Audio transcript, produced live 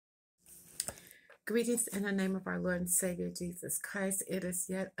Greetings in the name of our Lord and Savior Jesus Christ. It is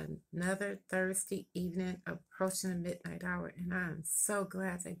yet another Thursday evening approaching the midnight hour, and I am so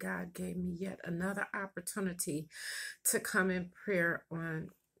glad that God gave me yet another opportunity to come in prayer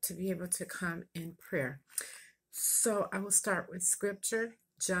to be able to come in prayer. So I will start with scripture,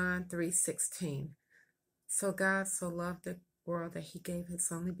 John 3:16. So God so loved the world that he gave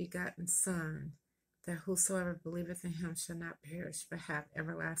his only begotten Son, that whosoever believeth in him shall not perish but have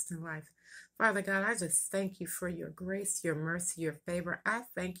everlasting life. Father God, I just thank you for your grace, your mercy, your favor. I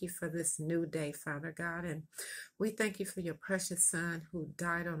thank you for this new day, Father God, and we thank you for your precious Son who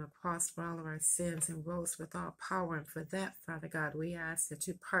died on the cross for all of our sins and rose with all power. And for that, Father God, we ask that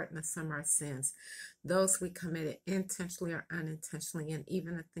you pardon us from our sins, those we committed intentionally or unintentionally, and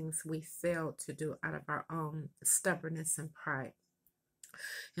even the things we failed to do out of our own stubbornness and pride.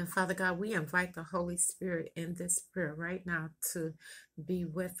 And Father God, we invite the Holy Spirit in this prayer right now to be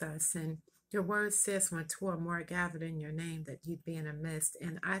with us. And your word says when two or more are gathered in your name that you'd be in the midst.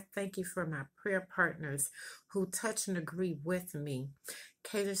 And I thank you for my prayer partners who touch and agree with me.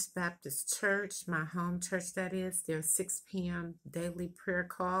 Caters Baptist Church, my home church that is, their 6 p.m. daily prayer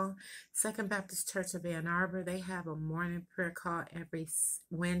call. Second Baptist Church of Ann Arbor, they have a morning prayer call every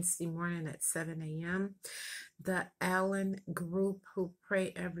Wednesday morning at 7 a.m. The Allen group who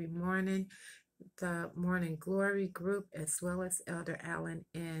pray every morning, the Morning Glory group, as well as Elder Allen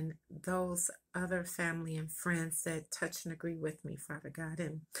and those other family and friends that touch and agree with me, Father God.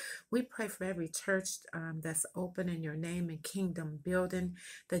 And we pray for every church that's open in your name and kingdom building,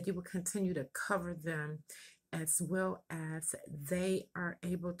 that you will continue to cover them as well as they are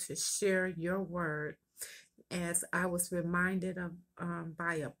able to share your word. As I was reminded of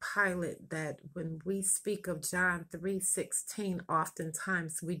by a pilot, that when we speak of John 3:16,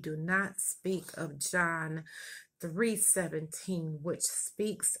 oftentimes we do not speak of John 3:17, which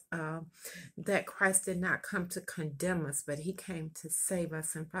speaks of that Christ did not come to condemn us, but he came to save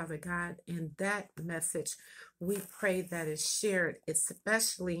us. And Father God, in that message, we pray that is shared,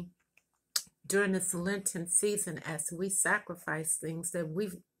 especially during this Lenten season as we sacrifice things, that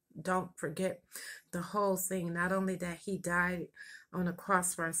we don't forget the whole thing. Not only that he died on the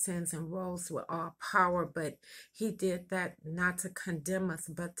cross for our sins and rose with all power, but he did that not to condemn us,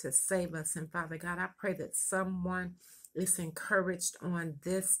 but to save us. And Father God, I pray that someone is encouraged on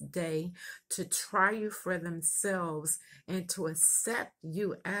this day to try you for themselves and to accept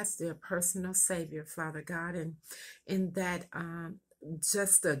you as their personal Savior, Father God, and in that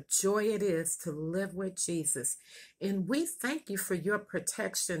just the joy it is to live with Jesus. And we thank you for your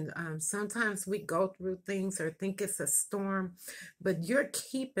protection. Sometimes we go through things or think it's a storm, but you're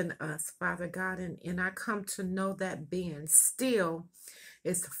keeping us, Father God. And I come to know that being still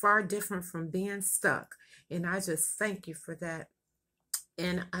is far different from being stuck. And I just thank you for that.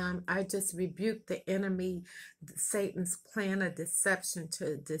 And I just rebuke the enemy, Satan's plan of deception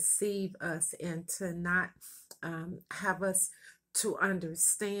to deceive us and to not have us to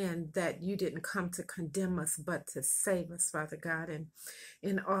understand that you didn't come to condemn us, but to save us, Father God.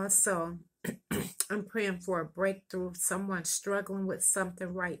 And also, I'm praying for a breakthrough. Someone struggling with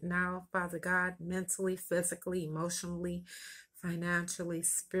something right now, Father God, mentally, physically, emotionally, financially,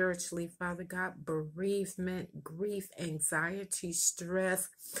 spiritually, Father God, bereavement, grief, anxiety, stress,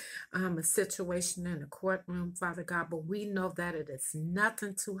 a situation in the courtroom, Father God, but we know that it is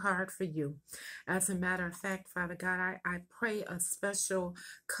nothing too hard for you. As a matter of fact, Father God, I pray a special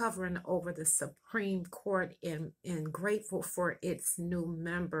covering over the Supreme Court and grateful for its new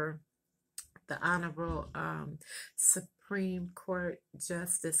member, the Honorable Supreme Court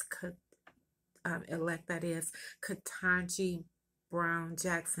Justice elect, that is Ketanji Brown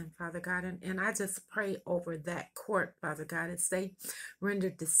Jackson, Father God. And I just pray over that court, Father God, as they render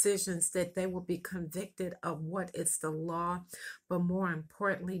decisions, that they will be convicted of what is the law, but more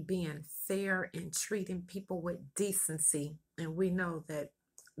importantly, being fair and treating people with decency. And we know that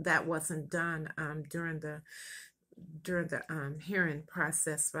that wasn't done during the hearing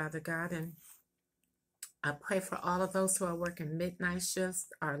process, Father God. And I pray for all of those who are working midnight shifts,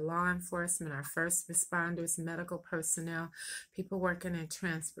 our law enforcement, our first responders, medical personnel, people working in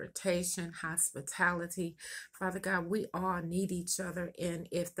transportation, hospitality. Father God, we all need each other. And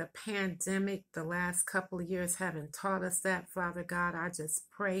if the pandemic, the last couple of years, haven't taught us that, Father God, I just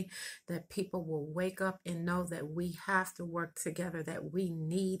pray that people will wake up and know that we have to work together, that we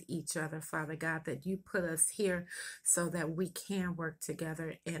need each other, Father God, that you put us here so that we can work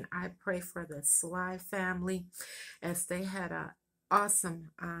together. And I pray for the Sly family, as they had a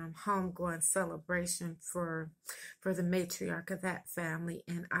awesome homegoing celebration for the matriarch of that family.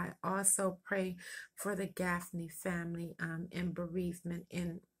 And I also pray for the Gaffney family in bereavement,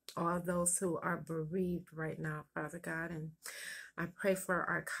 and all those who are bereaved right now, Father God. And I pray for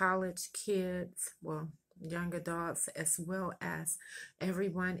our college kids, well, young adults, as well as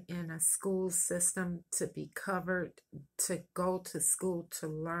everyone in a school system to be covered, to go to school to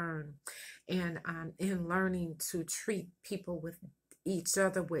learn, and in learning to treat people with each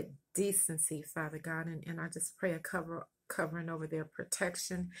other with decency, Father God. And I just pray a covering over their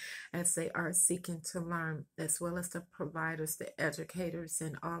protection as they are seeking to learn, as well as the providers, the educators,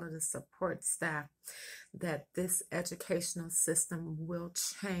 and all of the support staff, that this educational system will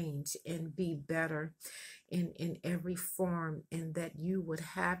change and be better in every form, and that you would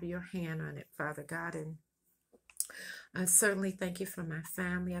have your hand on it, Father God. And I certainly thank you for my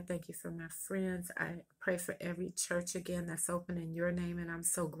family. I thank you for my friends. I pray for every church again that's open in your name. And I'm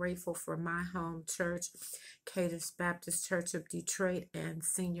so grateful for my home church, Cadiz Baptist Church of Detroit, and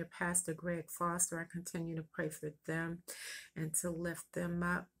Senior Pastor Greg Foster. I continue to pray for them and to lift them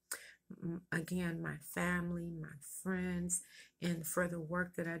up. Again, my family, my friends, and for the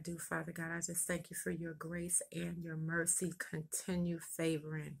work that I do, Father God, I just thank you for your grace and your mercy. Continue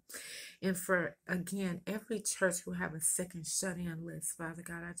favoring. And for, again, every church who have a sick and shut-in list, Father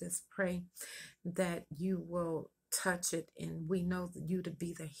God, I just pray that you will touch it. And we know you to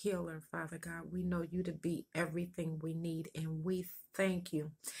be the healer, Father God. We know you to be everything we need, and we thank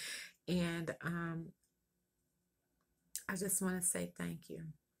you. And I just want to say thank you.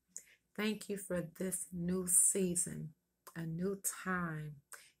 Thank you for this new season, a new time.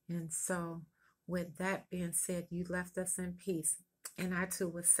 And so, with that being said, you left us in peace. And I too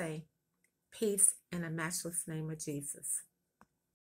would say, peace in the matchless name of Jesus.